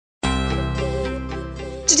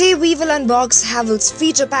Today we will unbox Havells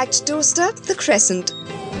feature-packed toaster, the Crescent.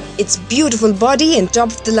 Its beautiful body and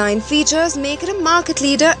top-of-the-line features make it a market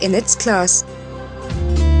leader in its class.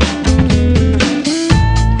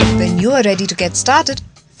 When you are ready to get started,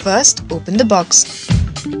 first open the box.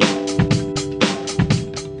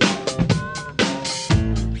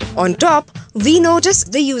 On top, we notice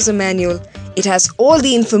the user manual. It has all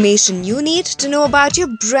the information you need to know about your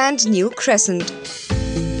brand new Crescent.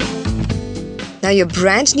 Now your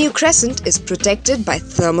brand new Crescent is protected by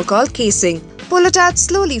thermocol casing. Pull it out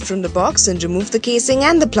slowly from the box and remove the casing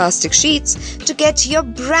and the plastic sheets to get your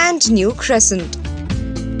brand new Crescent.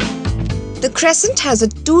 The Crescent has a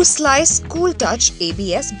 2-slice Cool Touch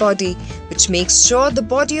ABS body, which makes sure the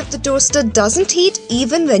body of the toaster doesn't heat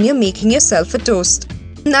even when you're making yourself a toast.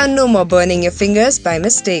 Now no more burning your fingers by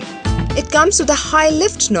mistake. It comes with a high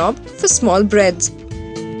lift knob for small breads.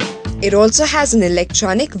 It also has an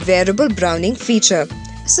electronic variable browning feature,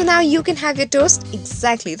 so now you can have your toast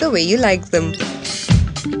exactly the way you like them.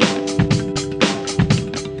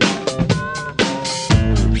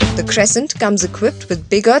 The Crescent comes equipped with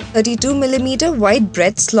bigger 32mm wide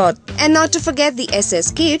bread slot, and not to forget the SS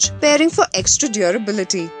cage pairing for extra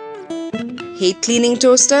durability. Hate cleaning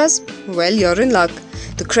toasters? Well, you're in luck.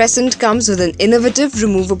 The Crescent comes with an innovative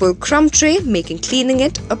removable crumb tray, making cleaning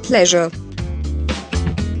it a pleasure.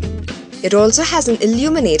 It also has an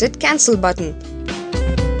illuminated cancel button.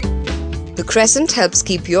 The Crescent helps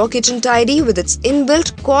keep your kitchen tidy with its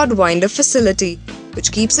inbuilt cord winder facility,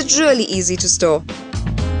 which keeps it really easy to store.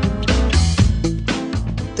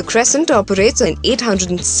 The Crescent operates on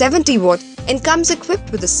 870 watt and comes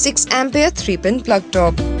equipped with a 6A 3-pin plug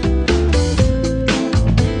top.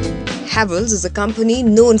 Havells is a company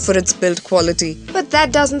known for its build quality, but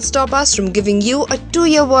that doesn't stop us from giving you a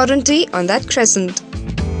 2-year warranty on that Crescent.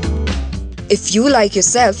 If you like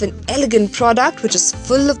yourself an elegant product which is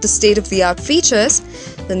full of the state-of-the-art features,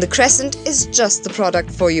 then the Crescent is just the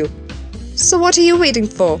product for you. So what are you waiting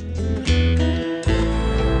for?